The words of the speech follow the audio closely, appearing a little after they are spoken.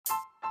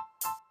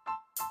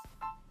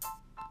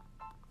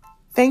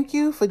Thank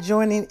you for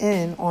joining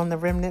in on the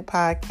Remnant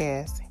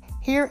Podcast.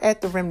 Here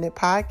at the Remnant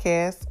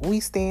Podcast, we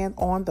stand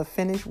on the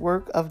finished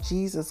work of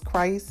Jesus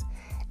Christ,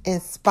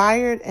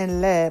 inspired and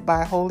led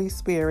by Holy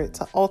Spirit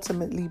to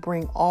ultimately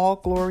bring all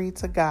glory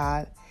to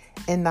God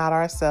and not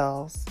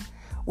ourselves.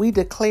 We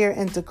declare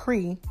and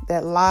decree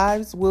that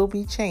lives will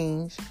be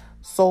changed,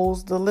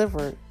 souls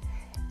delivered,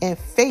 and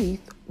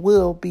faith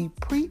will be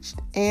preached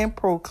and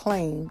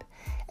proclaimed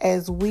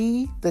as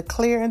we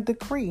declare and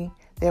decree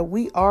that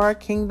we are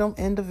kingdom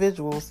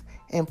individuals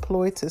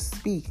employed to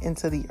speak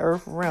into the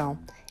earth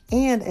realm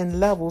and in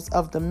levels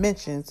of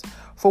dimensions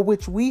for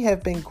which we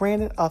have been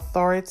granted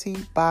authority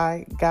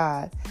by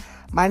God.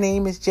 My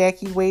name is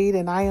Jackie Wade,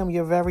 and I am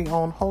your very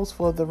own host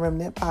for the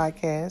Remnant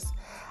Podcast.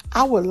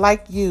 I would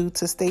like you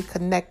to stay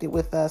connected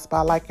with us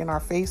by liking our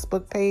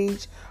Facebook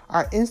page,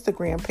 our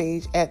Instagram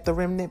page at the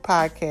Remnant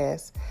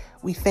Podcast.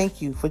 We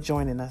thank you for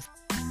joining us.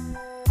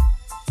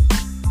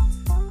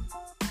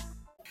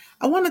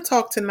 I want to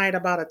talk tonight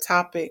about a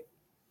topic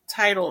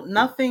titled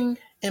Nothing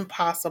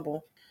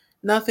Impossible.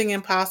 Nothing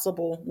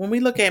impossible. When we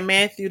look at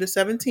Matthew, the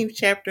 17th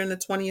chapter and the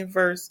 20th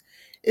verse,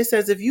 it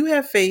says, if you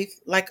have faith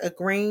like a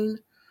grain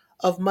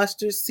of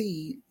mustard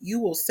seed, you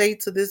will say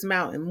to this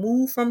mountain,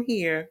 move from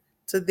here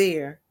to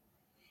there,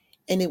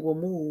 and it will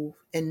move,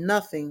 and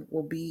nothing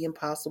will be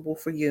impossible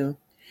for you.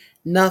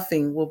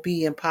 Nothing will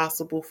be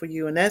impossible for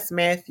you. And that's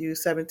Matthew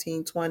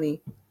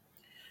 17:20.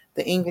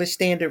 The English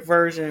Standard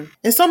Version.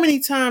 And so many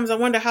times I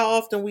wonder how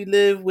often we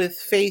live with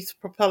faith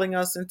propelling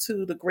us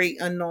into the great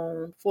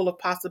unknown, full of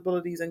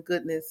possibilities and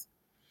goodness.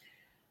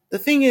 The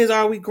thing is,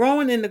 are we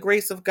growing in the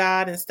grace of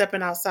God and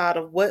stepping outside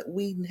of what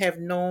we have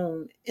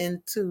known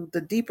into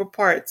the deeper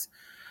parts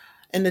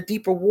and the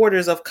deeper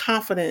waters of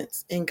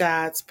confidence in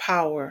God's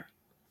power?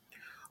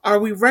 Are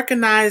we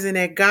recognizing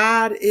that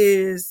God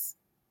is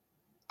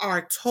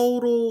our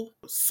total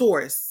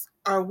source?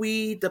 Are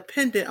we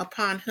dependent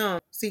upon Him?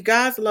 See,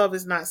 God's love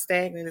is not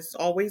stagnant. It's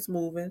always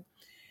moving.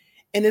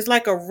 And it's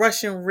like a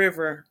rushing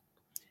river,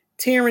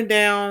 tearing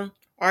down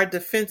our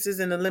defenses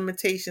and the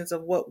limitations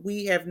of what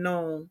we have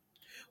known.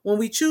 When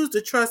we choose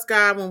to trust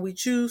God, when we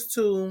choose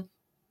to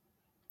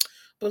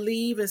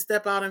believe and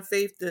step out in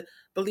faith, to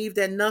believe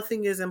that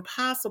nothing is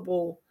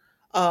impossible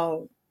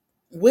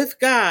with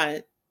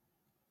God,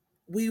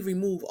 we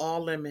remove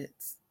all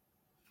limits.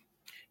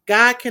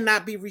 God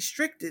cannot be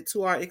restricted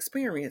to our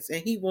experience,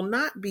 and He will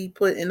not be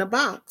put in a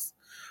box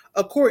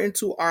according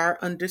to our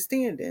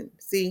understanding.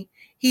 See,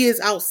 He is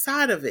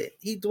outside of it.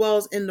 He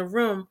dwells in the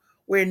room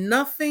where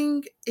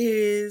nothing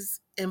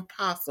is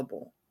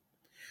impossible.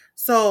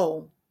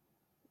 So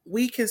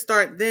we can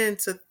start then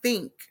to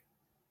think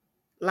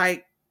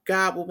like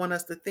God would want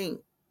us to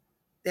think,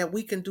 that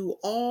we can do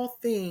all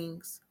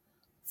things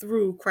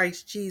through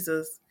Christ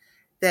Jesus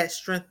that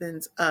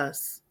strengthens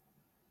us,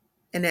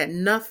 and that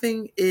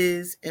nothing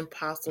is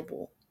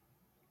impossible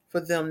for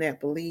them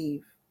that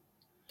believe.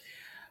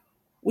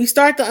 We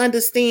start to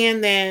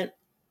understand that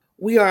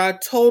we are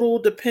total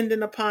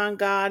dependent upon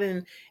God,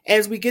 and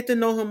as we get to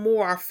know Him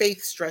more, our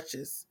faith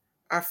stretches,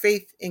 our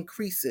faith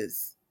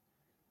increases,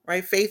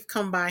 right? Faith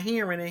comes by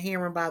hearing, and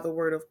hearing by the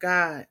word of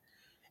God.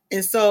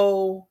 And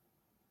so,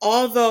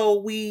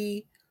 although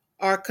we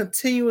are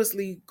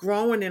continuously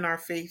growing in our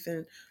faith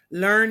and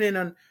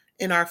learning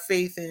in our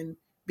faith and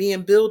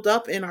being built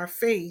up in our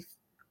faith,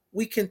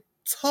 we can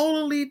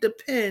totally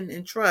depend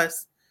and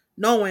trust,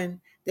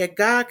 knowing that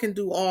God can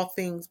do all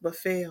things but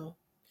fail.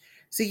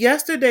 See,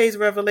 yesterday's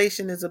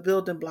revelation is a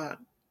building block,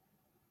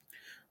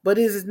 but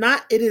it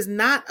is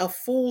not a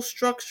full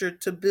structure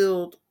to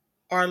build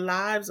our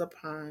lives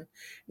upon.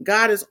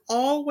 God is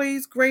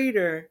always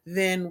greater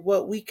than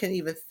what we can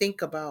even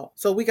think about.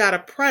 So we got to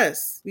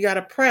press. We got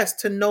to press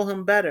to know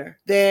Him better.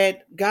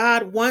 That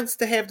God wants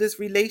to have this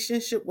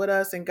relationship with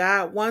us, and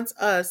God wants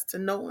us to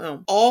know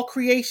Him. All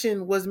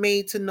creation was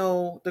made to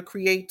know the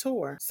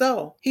Creator.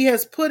 So He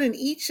has put in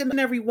each and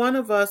every one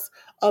of us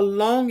a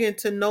longing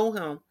to know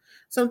Him.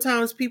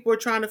 Sometimes people are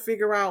trying to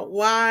figure out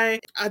why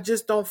I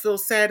just don't feel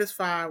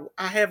satisfied.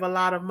 I have a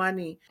lot of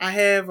money. I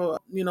have,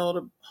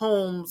 the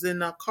homes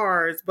and the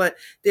cars, but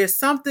there's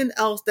something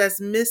else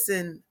that's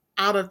missing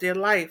out of their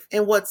life.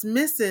 And what's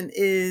missing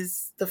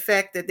is the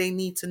fact that they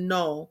need to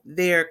know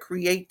their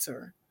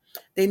Creator.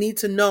 They need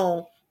to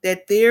know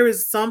that there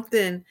is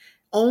something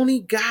only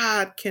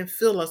God can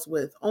fill us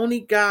with. Only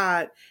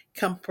God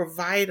can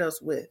provide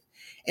us with.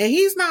 And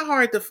He's not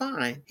hard to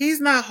find. He's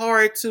not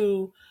hard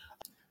to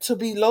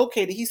be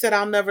located. He said,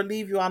 I'll never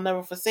leave you. I'll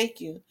never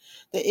forsake you.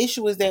 The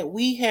issue is that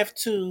we have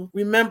to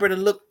remember to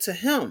look to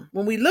Him.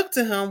 When we look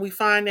to Him, we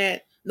find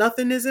that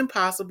nothing is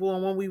impossible.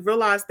 And when we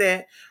realize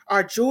that,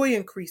 our joy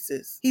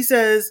increases. He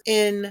says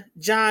in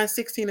John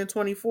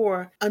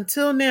 16:24,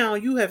 until now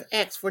you have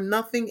asked for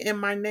nothing in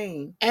my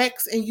name.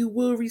 Ask and you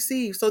will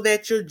receive, so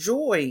that your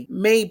joy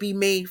may be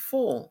made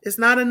full. It's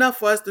not enough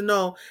for us to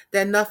know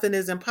that nothing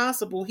is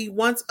impossible. He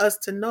wants us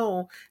to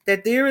know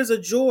that there is a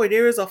joy,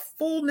 there is a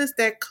fullness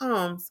that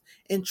comes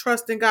in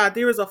trusting God.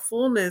 There is a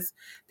fullness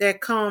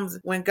that comes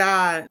when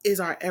God is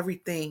our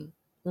everything,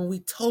 when we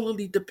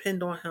totally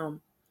depend on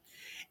Him.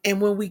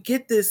 And when we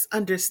get this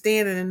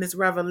understanding and this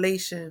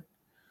revelation,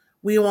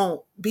 we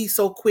won't be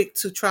so quick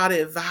to try to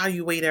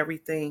evaluate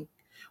everything.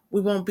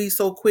 We won't be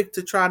so quick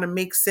to try to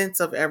make sense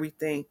of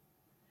everything.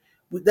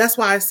 That's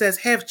why it says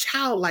have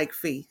childlike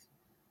faith,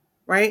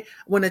 right?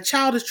 When a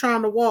child is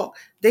trying to walk,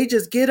 they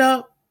just get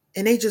up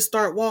and they just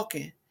start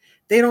walking.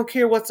 They don't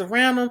care what's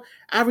around them.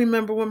 I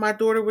remember when my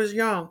daughter was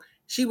young,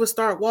 she would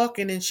start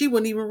walking and she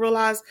wouldn't even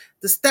realize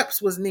the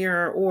steps was near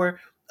her, or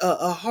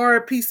a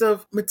hard piece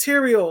of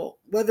material,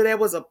 whether that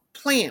was a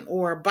plant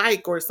or a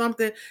bike or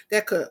something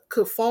that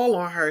could fall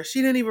on her.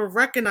 She didn't even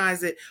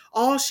recognize it.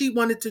 All she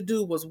wanted to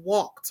do was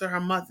walk to her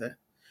mother.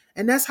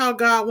 And that's how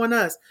God wants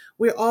us.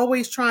 We're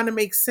always trying to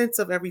make sense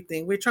of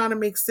everything. We're trying to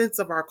make sense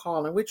of our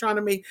calling. We're trying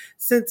to make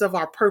sense of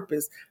our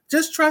purpose.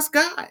 Just trust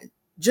God.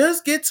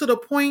 Just get to the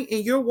point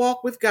in your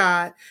walk with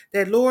God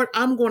that, Lord,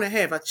 I'm going to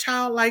have a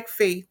childlike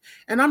faith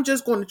and I'm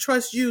just going to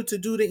trust you to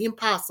do the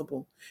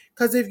impossible.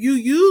 Because if you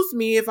use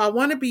me, if I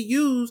want to be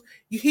used,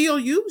 he'll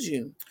use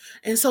you.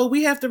 And so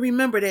we have to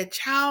remember that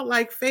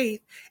childlike faith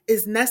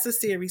is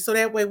necessary. So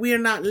that way we are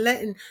not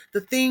letting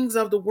the things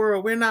of the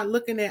world, we're not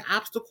looking at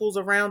obstacles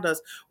around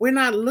us. We're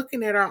not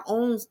looking at our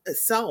own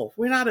self.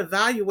 We're not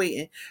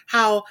evaluating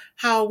how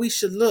we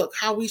should look,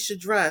 how we should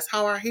dress,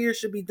 how our hair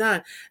should be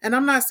done. And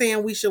I'm not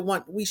saying we should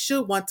want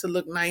to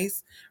look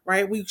nice,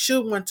 right? We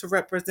should want to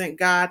represent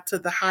God to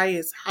the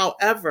highest.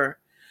 However,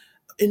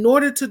 in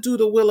order to do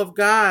the will of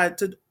God,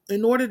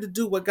 in order to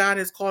do what God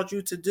has called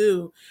you to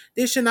do,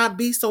 there should not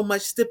be so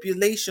much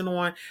stipulation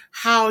on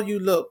how you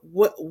look,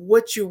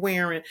 what you're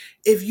wearing.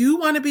 If you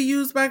want to be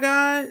used by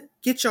God,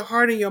 get your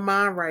heart and your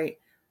mind right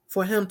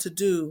for him to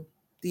do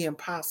the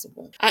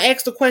impossible. I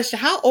asked the question,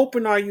 how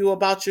open are you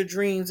about your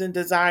dreams and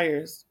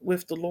desires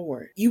with the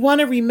Lord? You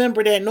want to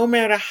remember that no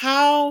matter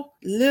how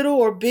little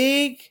or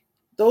big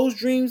those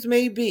dreams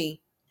may be,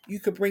 you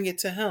could bring it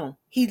to him.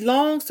 He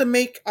longs to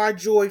make our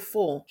joy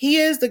full. He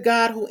is the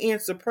God who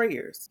answers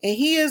prayers, and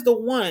he is the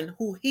one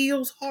who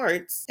heals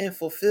hearts and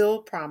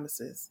fulfills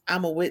promises.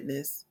 I'm a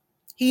witness.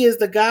 He is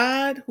the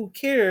God who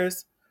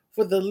cares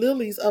for the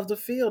lilies of the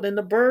field and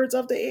the birds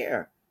of the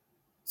air.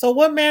 So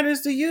what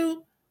matters to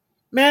you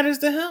matters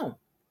to him,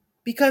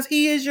 because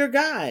he is your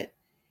God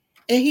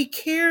and he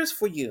cares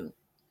for you.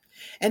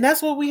 And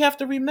that's what we have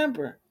to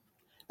remember.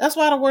 That's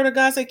why the word of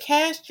God said,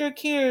 cast your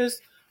cares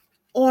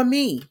on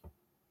me,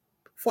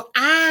 for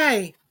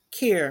I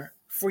care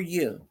for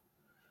you.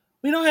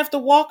 We don't have to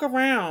walk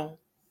around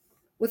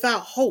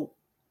without hope.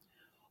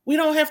 We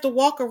don't have to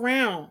walk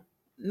around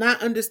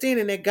not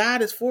understanding that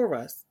God is for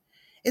us.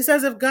 It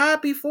says if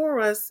God be for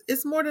us,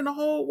 it's more than the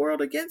whole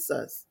world against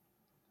us.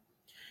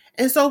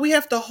 And so we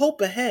have to hope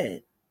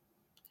ahead.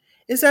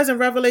 It says in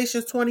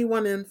Revelation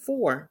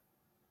 21:4,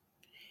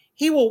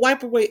 he will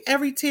wipe away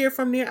every tear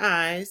from their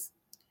eyes,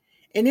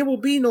 and there will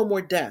be no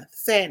more death,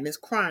 sadness,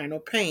 crying, or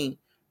pain,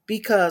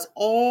 because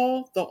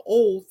all the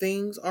old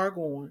things are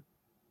gone.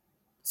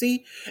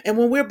 See? And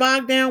when we're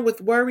bogged down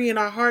with worry and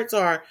our hearts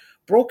are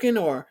broken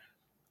or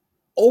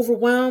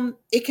overwhelmed,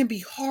 it can be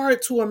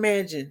hard to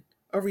imagine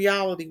a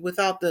reality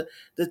without the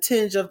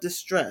tinge of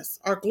distress.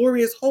 Our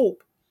glorious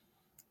hope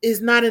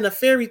is not in a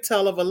fairy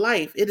tale of a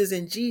life, it is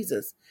in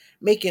Jesus,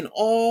 making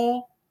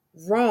all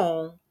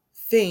wrong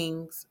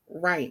things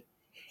right.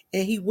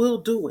 And he will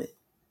do it.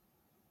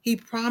 He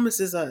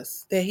promises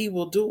us that he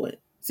will do it.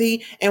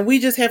 See, and we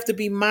just have to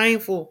be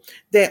mindful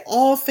that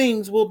all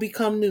things will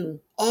become new.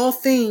 All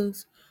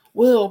things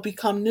will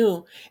become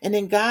new. And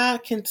then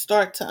God can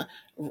start to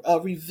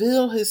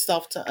reveal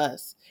himself to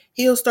us.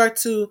 He'll start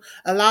to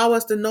allow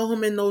us to know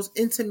him in those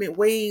intimate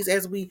ways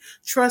as we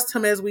trust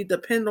him, as we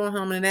depend on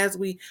him, and as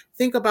we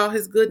think about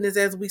his goodness,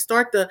 as we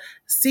start to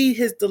see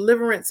his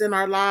deliverance in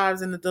our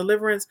lives and the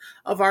deliverance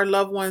of our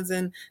loved ones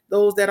and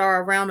those that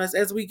are around us.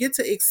 As we get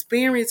to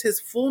experience his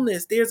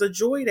fullness, there's a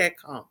joy that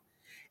comes.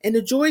 And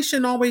the joy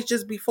shouldn't always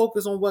just be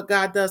focused on what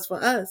God does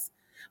for us,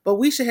 but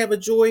we should have a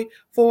joy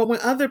for when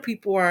other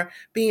people are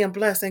being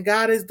blessed and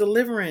God is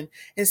delivering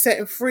and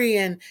setting free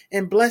and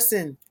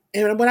blessing.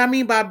 And what I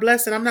mean by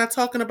blessing, I'm not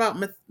talking about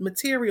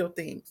material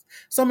things.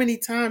 So many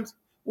times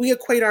we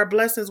equate our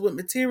blessings with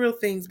material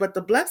things, but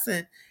the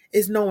blessing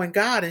is knowing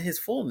God in his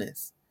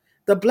fullness.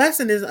 The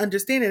blessing is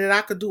understanding that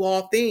I could do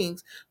all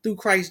things through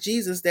Christ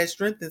Jesus that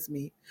strengthens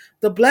me.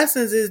 The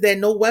blessings is that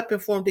no weapon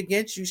formed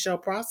against you shall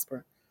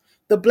prosper.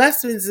 The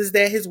blessings is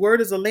that his word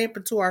is a lamp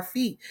unto our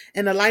feet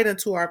and a light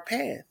unto our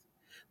path.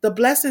 The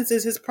blessings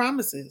is his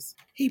promises.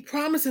 He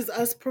promises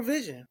us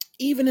provision.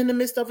 Even in the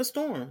midst of a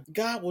storm,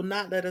 God will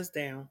not let us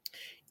down.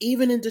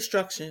 Even in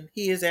destruction,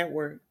 he is at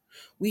work.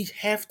 We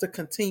have to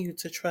continue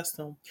to trust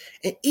him.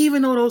 And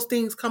even though those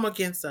things come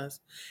against us,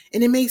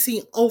 and it may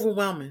seem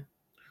overwhelming,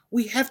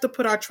 we have to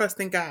put our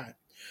trust in God.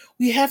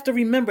 We have to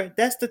remember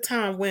that's the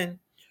time when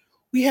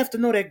we have to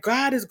know that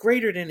God is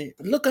greater than it.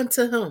 Look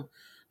unto him,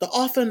 the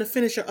author and the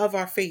finisher of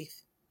our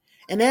faith.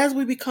 And as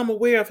we become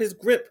aware of his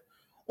grip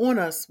on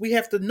us, we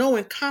have to know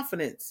in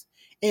confidence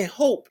and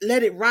hope,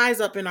 let it rise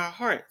up in our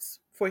hearts,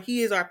 for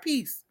he is our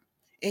peace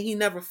and he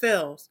never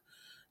fails.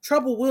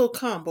 Trouble will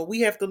come, but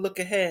we have to look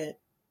ahead.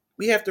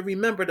 We have to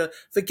remember to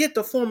forget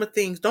the former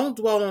things. Don't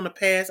dwell on the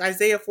past.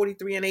 Isaiah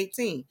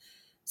 43:18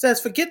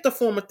 says, forget the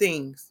former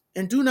things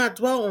and do not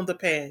dwell on the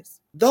past.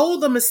 Though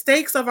the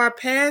mistakes of our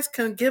past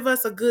can give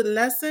us a good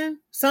lesson,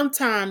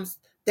 sometimes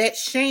that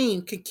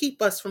shame can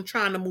keep us from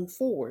trying to move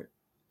forward.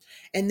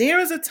 And there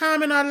is a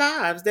time in our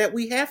lives that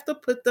we have to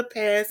put the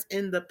past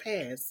in the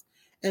past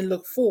and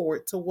look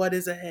forward to what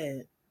is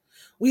ahead.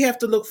 We have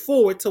to look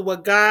forward to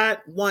what God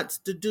wants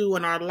to do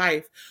in our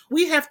life.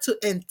 We have to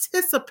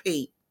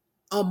anticipate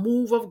a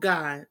move of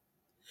God.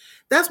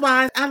 That's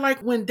why I like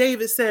when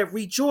David said,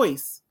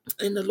 rejoice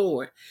in the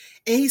Lord.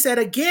 And he said,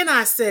 again,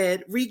 I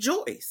said,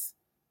 rejoice.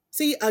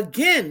 See,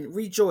 again,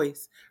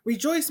 rejoice.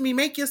 Rejoice me,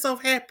 make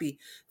yourself happy.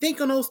 Think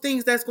on those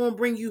things that's going to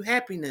bring you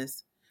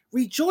happiness.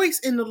 Rejoice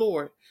in the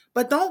Lord.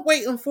 But don't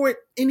wait for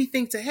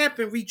anything to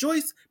happen.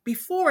 Rejoice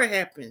before it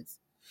happens.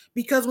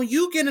 Because when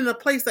you get in a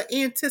place of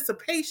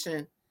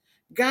anticipation,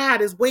 God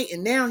is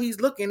waiting. Now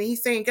he's looking and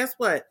he's saying, guess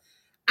what?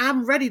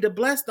 I'm ready to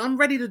bless them. I'm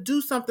ready to do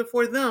something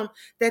for them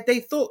that they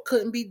thought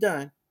couldn't be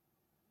done.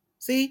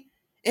 See?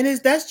 And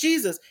that's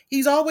Jesus.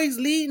 He's always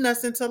leading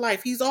us into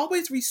life. He's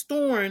always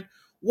restoring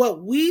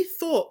what we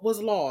thought was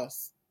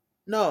lost.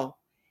 No,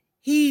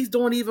 he's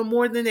doing even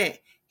more than that.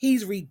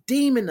 He's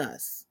redeeming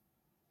us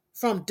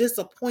from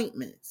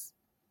disappointments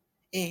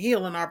and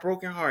healing our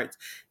broken hearts.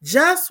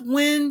 Just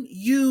when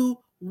you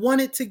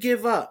wanted to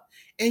give up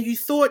and you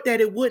thought that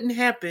it wouldn't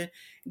happen,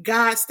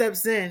 God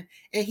steps in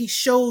and he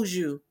shows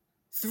you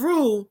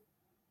through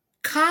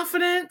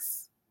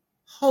confidence,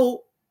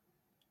 hope,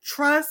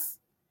 trust,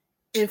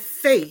 and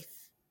faith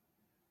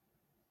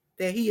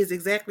that he is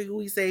exactly who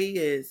he say he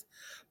is.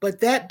 But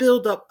that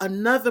build up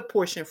another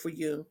portion for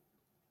you,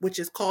 which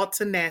is called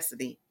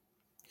tenacity.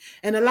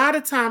 And a lot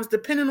of times,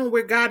 depending on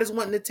where God is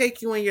wanting to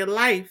take you in your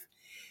life,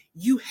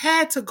 you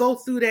had to go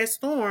through that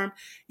storm.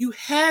 You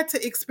had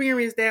to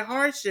experience that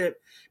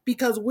hardship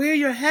because where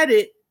you're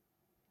headed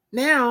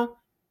now,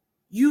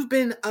 you've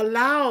been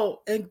allowed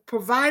and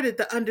provided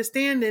the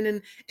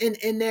understanding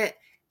and that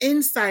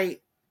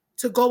insight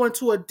to go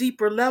into a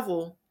deeper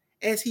level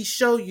as he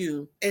show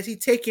you, as he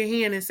take your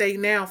hand and say,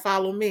 now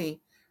follow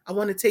me. I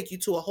want to take you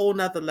to a whole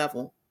nother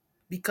level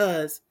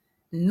because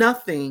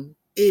nothing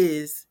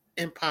is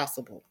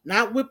impossible.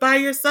 Not by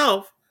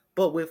yourself,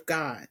 but with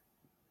God.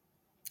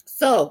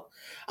 So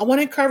I want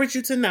to encourage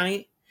you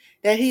tonight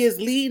that he is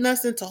leading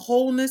us into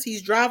wholeness.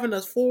 He's driving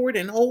us forward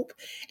in hope,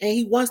 and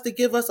he wants to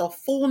give us a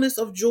fullness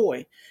of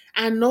joy.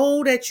 I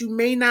know that you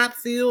may not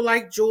feel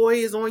like joy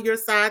is on your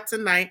side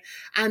tonight.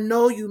 I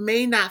know you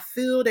may not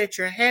feel that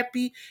you're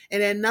happy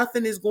and that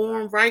nothing is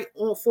going right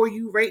for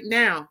you right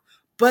now.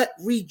 But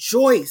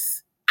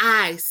rejoice,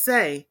 I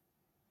say.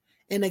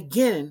 And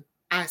again,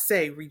 I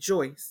say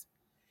rejoice.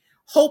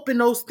 Hope in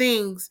those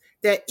things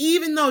that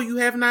even though you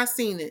have not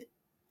seen it,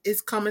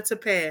 it's coming to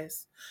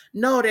pass.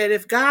 Know that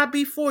if God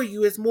be for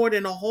you, it's more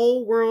than a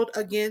whole world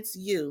against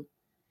you.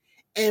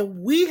 And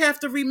we have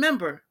to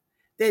remember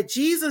that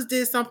Jesus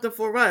did something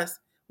for us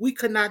we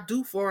could not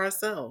do for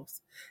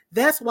ourselves.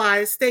 That's why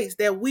it states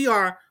that we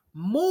are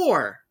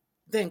more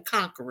than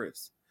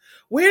conquerors.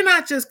 We're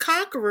not just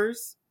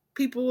conquerors,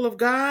 people of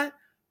God.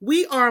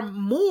 We are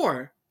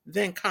more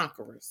than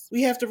conquerors.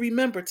 We have to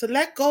remember to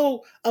let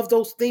go of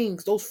those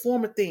things, those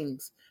former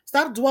things.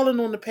 Stop dwelling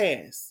on the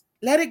past.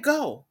 Let it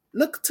go.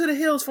 Look to the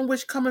hills from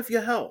which cometh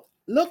your help.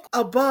 Look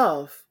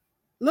above.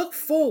 Look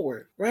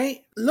forward, right?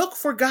 Look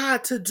for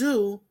God to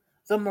do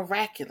the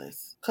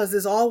miraculous because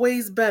it's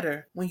always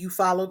better when you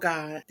follow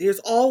God. There's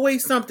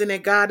always something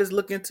that God is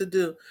looking to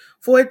do.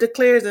 For it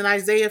declares in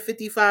Isaiah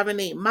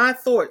 55:8, my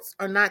thoughts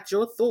are not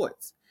your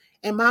thoughts,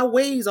 and my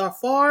ways are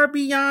far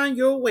beyond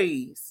your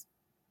ways.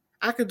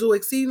 I can do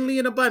exceedingly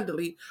and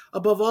abundantly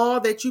above all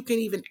that you can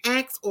even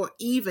ask or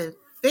even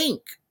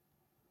think.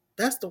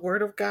 That's the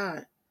word of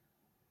God.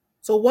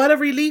 So what a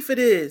relief it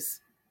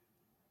is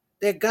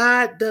that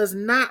God does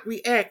not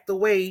react the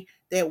way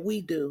that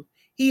we do.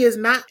 He is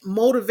not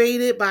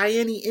motivated by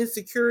any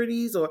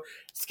insecurities or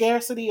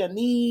scarcity or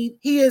need.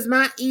 He is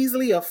not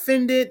easily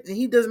offended, and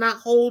he does not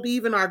hold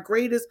even our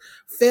greatest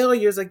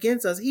failures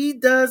against us. He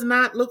does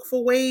not look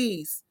for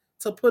ways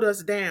to put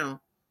us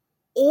down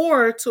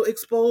or to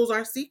expose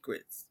our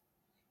secrets.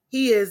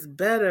 He is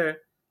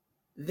better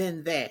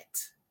than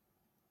that.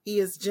 He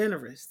is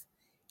generous.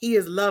 He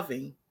is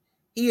loving.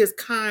 He is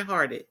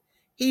kind-hearted.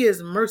 He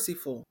is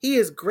merciful. He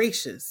is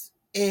gracious.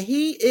 And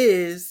he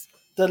is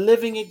the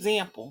living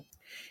example.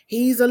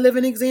 He's a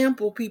living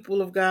example,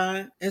 people of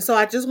God. And so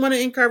I just want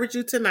to encourage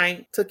you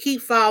tonight to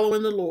keep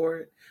following the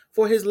Lord,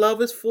 for his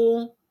love is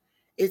full,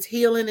 it's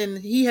healing, and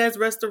he has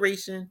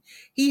restoration.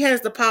 He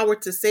has the power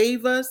to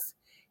save us.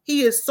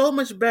 He is so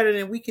much better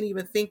than we can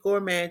even think or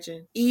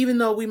imagine. Even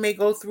though we may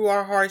go through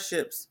our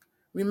hardships,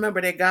 remember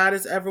that God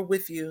is ever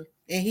with you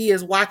and he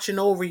is watching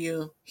over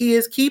you. He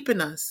is keeping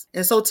us.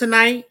 And so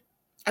tonight,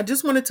 I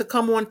just wanted to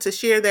come on to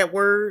share that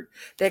word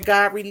that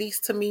God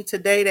released to me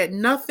today, that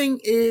nothing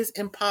is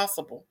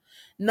impossible.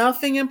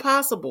 Nothing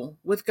impossible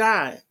with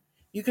God.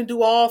 You can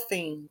do all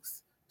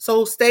things.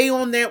 So stay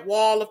on that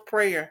wall of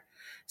prayer.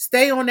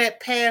 Stay on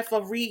that path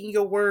of reading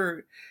your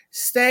word.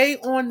 Stay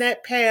on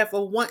that path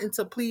of wanting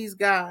to please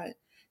God.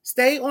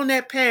 Stay on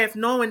that path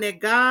knowing that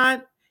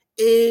God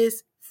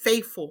is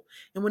faithful.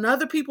 And when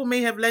other people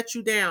may have let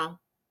you down,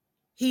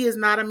 he is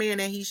not a man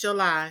that he shall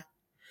lie.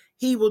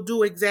 He will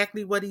do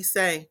exactly what he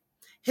say.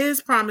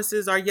 His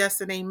promises are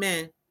yes and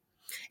amen.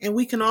 And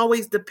we can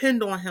always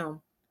depend on him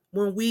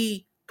when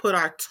we put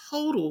our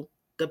total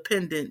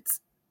dependence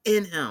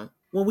in him.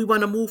 When we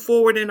want to move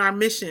forward in our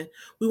mission,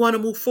 we want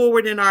to move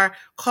forward in our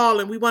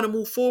calling, we want to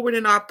move forward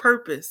in our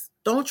purpose.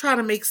 Don't try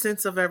to make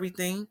sense of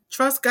everything.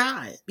 Trust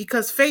God,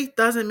 because faith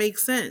doesn't make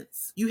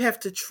sense. You have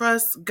to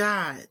trust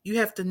God. You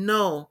have to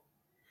know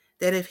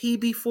that if he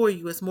be for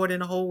you, it's more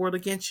than the whole world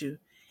against you.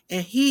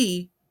 And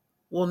he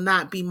will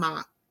not be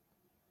mocked.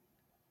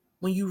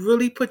 When you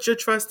really put your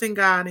trust in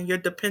God and your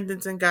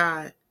dependence in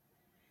God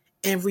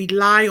and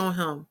rely on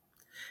him,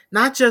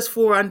 not just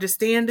for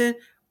understanding,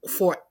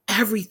 for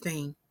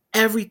everything.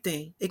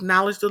 Everything.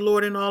 Acknowledge the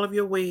Lord in all of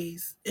your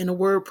ways. And the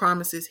word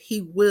promises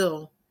he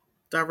will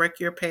direct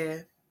your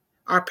path.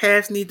 Our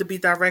paths need to be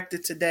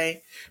directed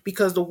today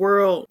because the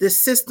world, this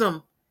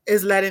system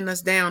is letting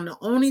us down. The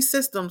only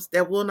systems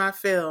that will not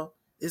fail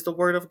is the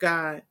word of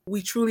God.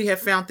 We truly have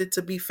found it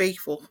to be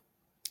faithful.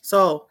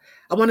 So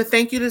I want to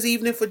thank you this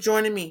evening for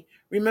joining me.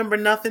 Remember,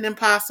 nothing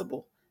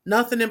impossible,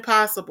 nothing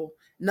impossible,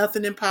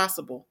 nothing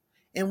impossible.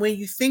 And when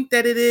you think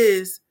that it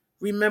is,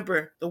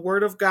 remember the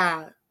word of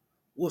God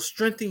will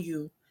strengthen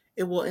you.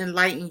 It will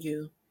enlighten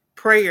you.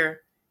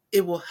 Prayer,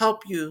 it will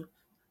help you.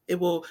 It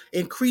will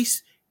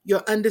increase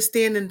your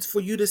understanding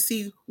for you to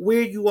see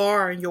where you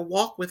are in your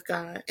walk with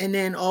God. And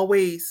then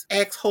always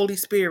ask Holy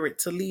Spirit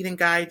to lead and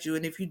guide you.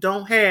 And if you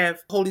don't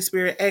have Holy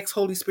Spirit, ask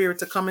Holy Spirit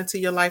to come into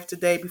your life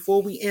today.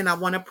 Before we end, I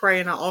want to pray,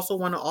 and I also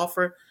want to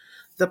offer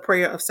the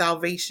prayer of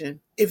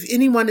salvation. If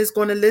anyone is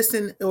going to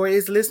listen or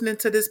is listening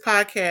to this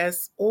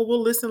podcast or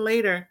will listen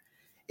later,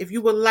 if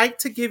you would like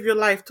to give your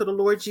life to the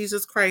Lord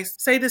Jesus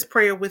Christ, say this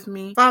prayer with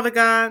me. Father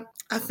God,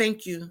 I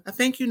thank you. I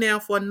thank you now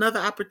for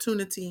another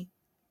opportunity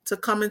to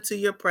come into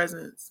your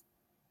presence.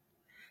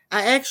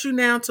 I ask you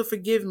now to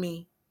forgive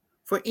me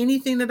for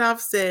anything that I've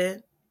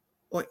said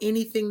or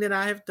anything that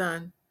I have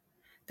done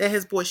that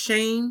has brought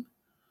shame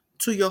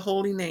to your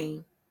holy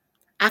name.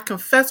 I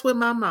confess with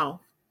my mouth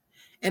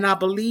and I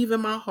believe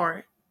in my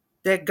heart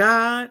that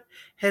God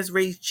has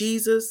raised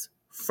Jesus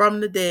from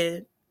the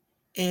dead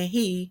and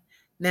he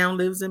now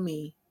lives in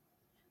me.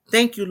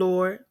 Thank you,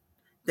 Lord,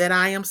 that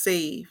I am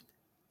saved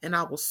and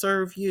I will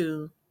serve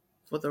you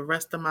for the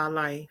rest of my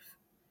life.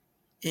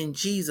 In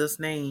Jesus'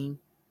 name,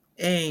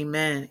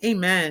 amen.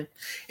 Amen.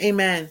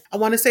 Amen. I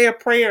want to say a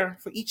prayer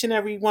for each and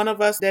every one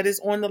of us that is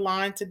on the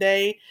line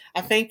today.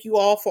 I thank you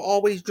all for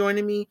always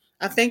joining me.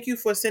 I thank you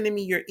for sending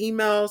me your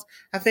emails.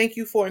 I thank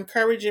you for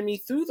encouraging me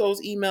through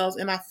those emails.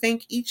 And I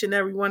thank each and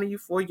every one of you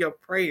for your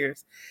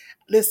prayers.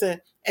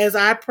 Listen, as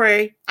I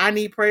pray, I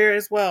need prayer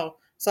as well.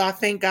 So I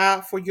thank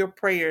God for your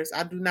prayers.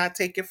 I do not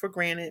take it for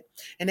granted.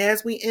 And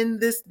as we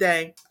end this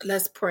day,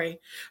 let's pray.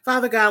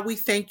 Father God, we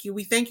thank you.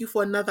 We thank you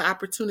for another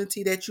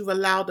opportunity that you've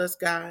allowed us,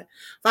 God.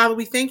 Father,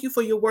 we thank you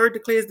for your word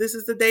declares this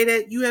is the day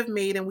that you have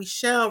made, and we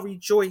shall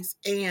rejoice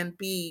and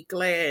be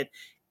glad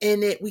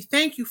in it. We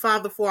thank you,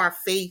 Father, for our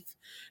faith.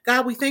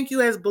 God, we thank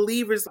you as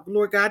believers,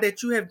 Lord God,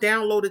 that you have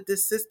downloaded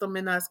this system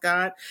in us,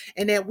 God,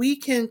 and that we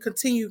can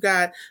continue,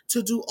 God,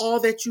 to do all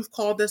that you've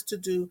called us to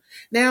do.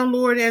 Now,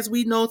 Lord, as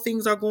we know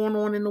things are going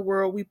on in the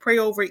world, we pray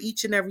over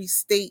each and every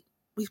state.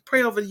 We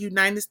pray over the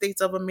United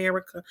States of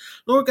America.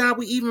 Lord God,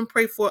 we even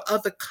pray for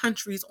other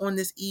countries on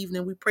this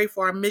evening. We pray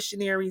for our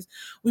missionaries.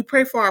 We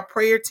pray for our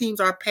prayer teams,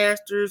 our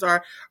pastors,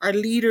 our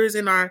leaders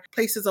in our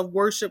places of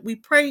worship. We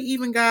pray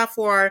even, God,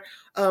 for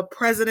our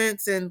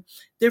presidents and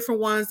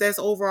different ones that's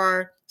over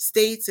our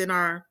states and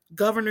our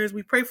governors.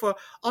 We pray for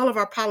all of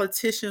our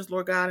politicians,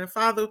 Lord God. And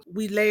Father,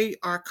 we lay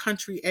our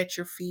country at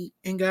your feet.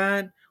 And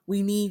God,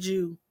 we need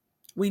you.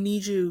 We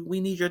need you. We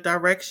need your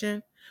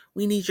direction.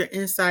 We need your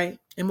insight.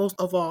 And most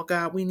of all,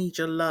 God, we need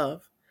your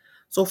love.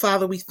 So,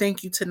 Father, we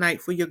thank you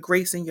tonight for your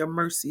grace and your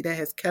mercy that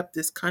has kept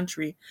this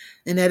country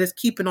and that is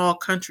keeping all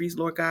countries,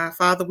 Lord God.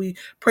 Father, we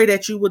pray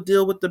that you will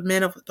deal with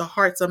the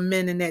hearts of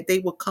men and that they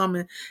will come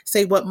and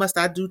say, what must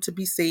I do to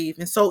be saved?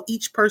 And so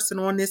each person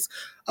on this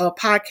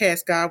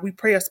podcast, God, we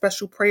pray a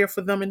special prayer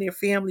for them and their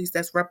families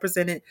that's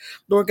represented.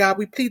 Lord God,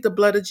 we plead the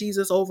blood of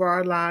Jesus over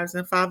our lives.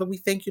 And Father, we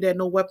thank you that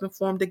no weapon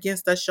formed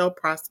against us shall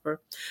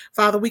prosper.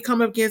 Father, we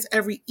come against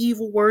every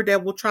evil word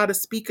that will try to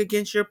speak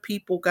against your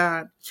people,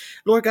 God.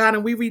 Lord God,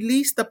 and we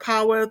release the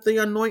power of the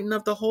anointing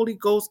of the Holy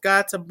Ghost,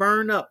 God, to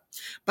burn up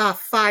by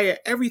fire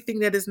everything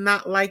that is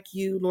not like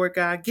you, Lord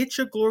God. Get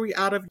your glory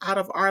out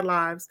of our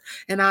lives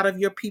and out of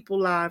your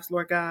people's lives,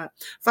 Lord God.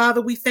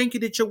 Father, we thank you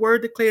that your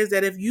word declares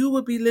that if you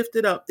would be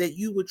lifted up, that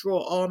you would draw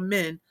all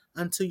men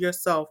unto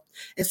yourself.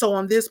 And so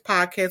on this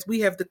podcast, we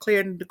have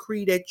declared and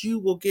decreed that you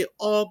will get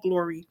all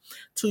glory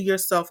to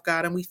yourself,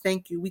 God. And we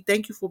thank you. We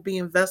thank you for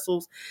being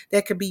vessels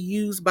that can be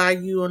used by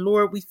you. And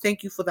Lord, we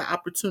thank you for the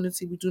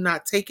opportunity. We do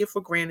not take it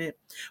for granted.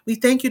 We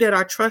thank you that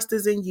our trust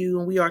is in you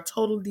and we are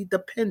totally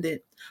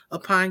dependent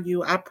upon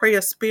you. I pray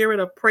a spirit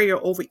of prayer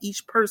over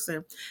each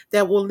person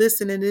that will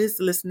listen and is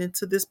listening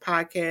to this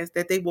podcast,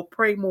 that they will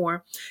pray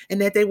more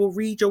and that they will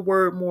read your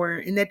word more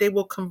and that they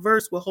will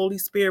converse with Holy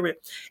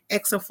Spirit,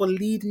 asking for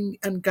leading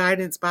and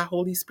guidance by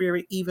Holy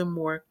Spirit even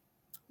more.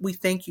 We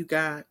thank you,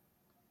 God.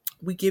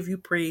 We give you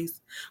praise.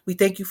 We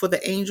thank you for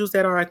the angels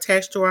that are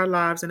attached to our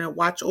lives and that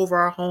watch over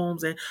our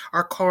homes and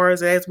our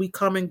cars as we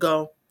come and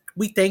go.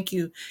 We thank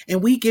you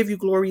and we give you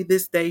glory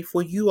this day,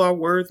 for you are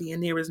worthy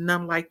and there is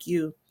none like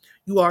you.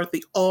 You are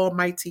the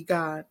Almighty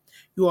God.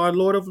 You are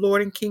Lord of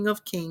Lords and King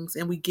of Kings,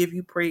 and we give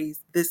you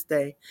praise this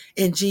day.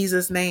 In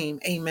Jesus' name,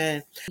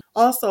 amen.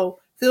 Also,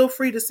 feel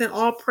free to send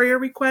all prayer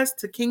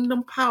requests to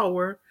Kingdom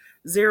Power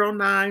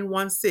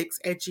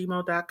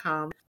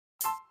 0916@gmail.com.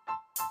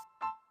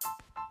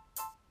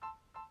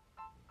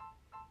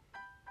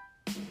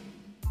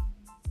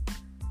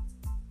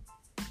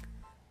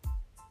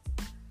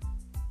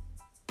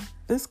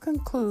 This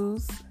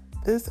concludes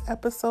this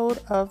episode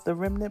of the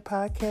Remnant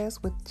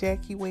Podcast with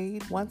Jackie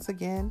Wade. Once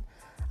again,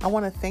 I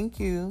want to thank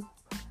you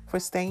for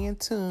staying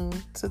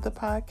tuned to the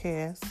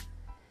podcast.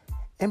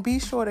 And be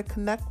sure to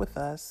connect with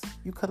us.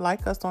 You could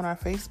like us on our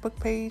Facebook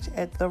page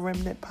at The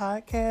Remnant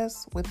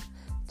Podcast with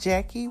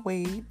Jackie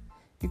Wade.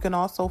 You can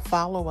also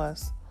follow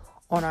us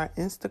on our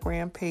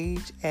Instagram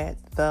page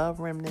at The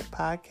Remnant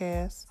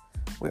Podcast.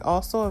 We're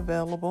also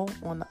available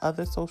on the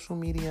other social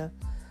media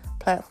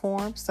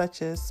platforms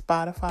such as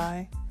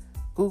Spotify,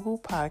 Google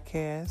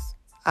Podcasts,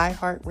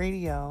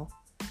 iHeartRadio.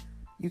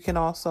 You can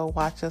also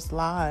watch us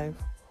live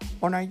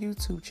on our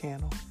YouTube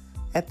channel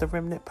at The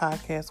Remnant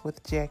Podcast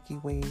with Jackie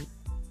Wade.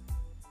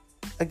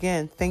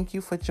 Again, thank you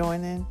for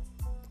joining.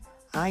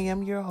 I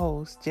am your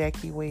host,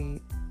 Jackie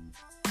Wade.